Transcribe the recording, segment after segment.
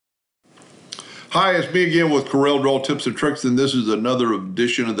Hi, it's me again with Corel Draw Tips and Tricks, and this is another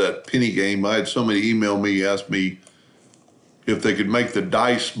edition of that penny game. I had somebody email me, ask me if they could make the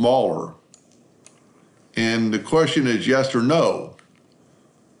dice smaller. And the question is yes or no,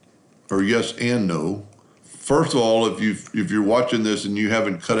 or yes and no. First of all, if you're watching this and you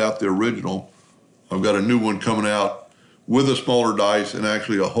haven't cut out the original, I've got a new one coming out with a smaller dice and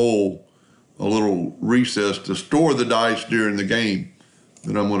actually a little recess to store the dice during the game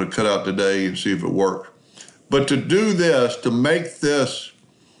that I'm going to cut out today and see if it works. But to do this, to make this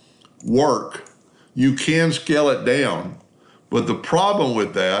work, you can scale it down. But the problem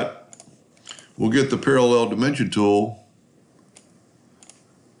with that, we'll get the parallel dimension tool,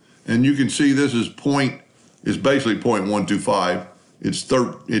 and you can see this is basically 0.125. It's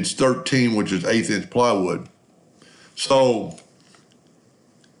 13, which is 1/8 inch plywood. So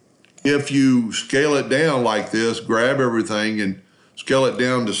if you scale it down like this, grab everything and scale it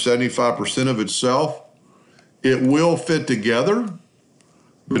down to 75% of itself, it will fit together,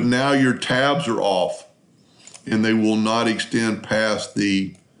 but now your tabs are off and they will not extend past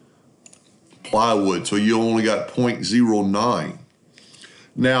the plywood. So you only got 0.09.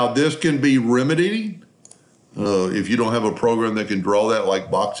 Now this can be remedied if you don't have a program that can draw that like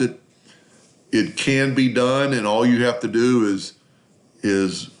Box It. It can be done, and all you have to do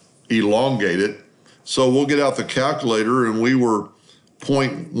is elongate it. So we'll get out the calculator, and we were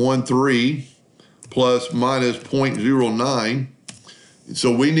 0.13 plus minus 0.09.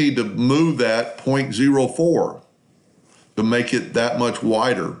 So we need to move that 0.04 to make it that much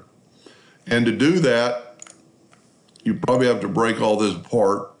wider. And to do that, you probably have to break all this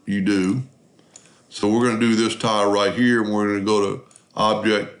apart. You do. So we're going to do this tile right here, and we're going to go to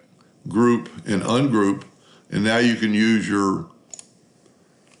Object, Group, and Ungroup. And now you can use your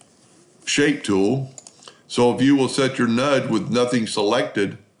Shape tool. So if you will set your nudge with nothing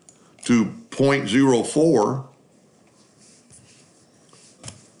selected to 0.04,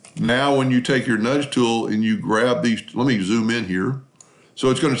 now when you take your nudge tool and you grab these, let me zoom in here. So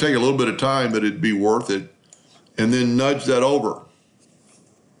it's going to take a little bit of time, but it'd be worth it. And then nudge that over.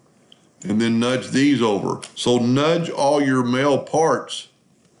 And then nudge these over. So nudge all your male parts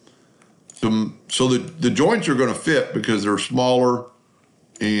so that the joints are going to fit because they're smaller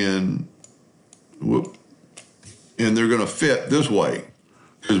and they're going to fit this way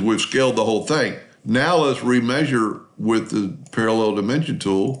because we've scaled the whole thing. Now let's remeasure with the parallel dimension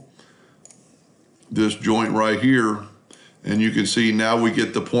tool this joint right here, and you can see now we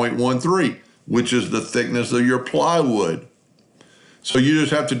get the 0.13, which is the thickness of your plywood. So you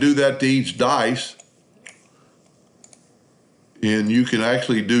just have to do that to each dice, and you can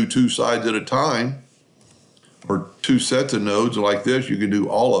actually do 2 sides at a time or 2 sets of nodes like this. You can do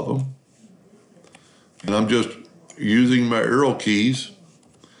all of them. And I'm just using my arrow keys.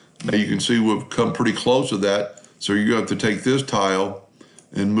 Now you can see we've come pretty close to that. So you're going to have to take this tile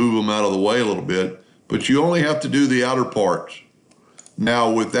and move them out of the way a little bit. But you only have to do the outer parts.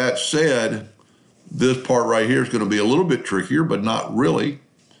 Now with that said, this part right here is going to be a little bit trickier, but not really.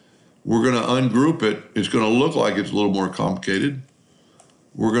 We're going to ungroup it. It's going to look like it's a little more complicated.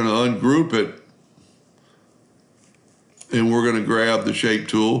 We're going to ungroup it, and we're going to grab the Shape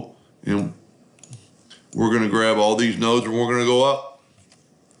tool, and we're going to grab all these nodes, and we're going to go up.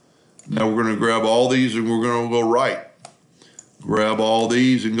 Now we're going to grab all these, and we're going to go right. Grab all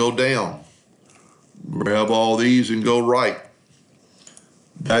these and go down. Grab all these and go right.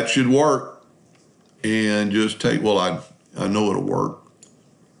 That should work. And just take, well, I know it'll work.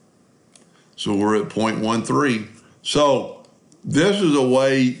 So we're at 0.13. So this is a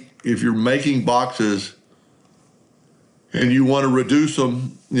way, if you're making boxes and you want to reduce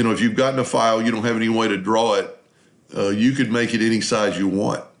them, you know, if you've gotten a file, you don't have any way to draw it, you could make it any size you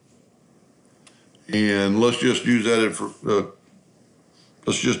want. And let's just use that for,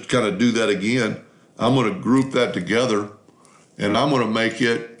 let's just kind of do that again. I'm going to group that together, and I'm going to make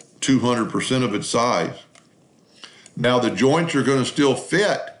it 200% of its size. Now the joints are going to still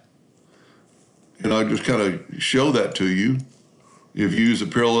fit, and I'll just kind of show that to you. If you use the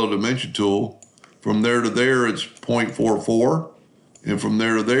parallel dimension tool, from there to there it's 0.44, and from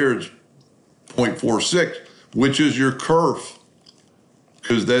there to there it's 0.46, which is your kerf,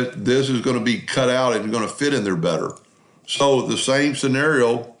 because this is going to be cut out and going to fit in there better. So the same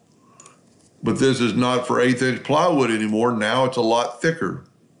scenario, but this is not for 1/8 inch plywood anymore. Now it's a lot thicker.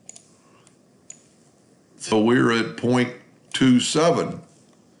 So we're at 0.27.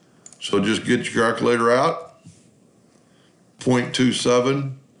 So just get your calculator out.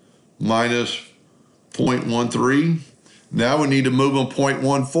 0.27 minus 0.13. Now we need to move them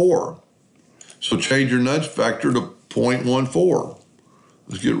 0.14. So change your nudge factor to 0.14.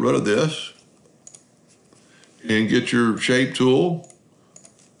 Let's get rid of this. and get your shape tool.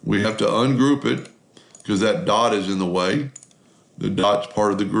 We have to ungroup it because that dot is in the way. The dot's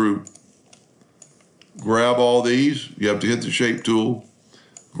part of the group. Grab all these. You have to hit the shape tool.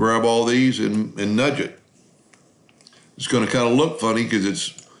 Grab all these and nudge it. It's going to kind of look funny because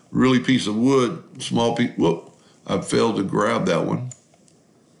it's really piece of wood, small piece. Whoop, I failed to grab that one.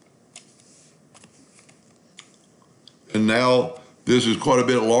 And now this is quite a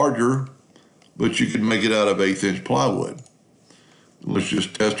bit larger, but you can make it out of 1/8" plywood. Let's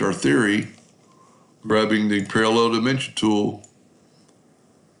just test our theory, grabbing the parallel dimension tool.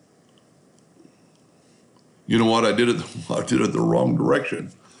 You know what? I did it the wrong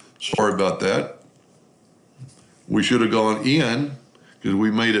direction. Sorry about that. We should have gone in because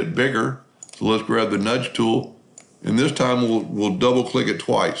we made it bigger. So let's grab the nudge tool, and this time we'll double click it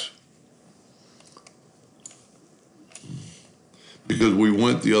twice because we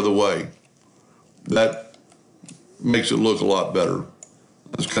went the other way. That makes it look a lot better.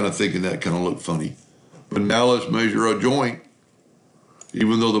 I was kind of thinking that kind of looked funny. But now let's measure a joint.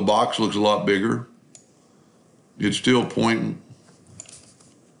 Even though the box looks a lot bigger, it's still pointing,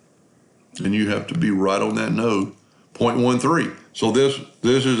 and you have to be right on that node, 0.13. So this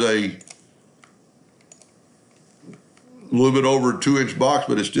is a little bit over a 2-inch box,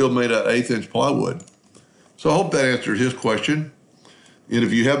 but it's still made out of 1/8" plywood. So I hope that answered his question. And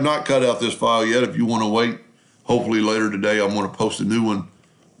if you have not cut out this file yet, if you want to wait, hopefully later today, I'm going to post a new one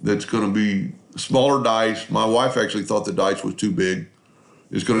that's going to be smaller dice. My wife actually thought the dice was too big.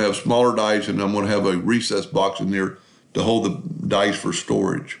 It's going to have smaller dice, and I'm going to have a recessed box in there to hold the dice for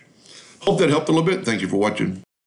storage. Hope that helped a little bit. Thank you for watching.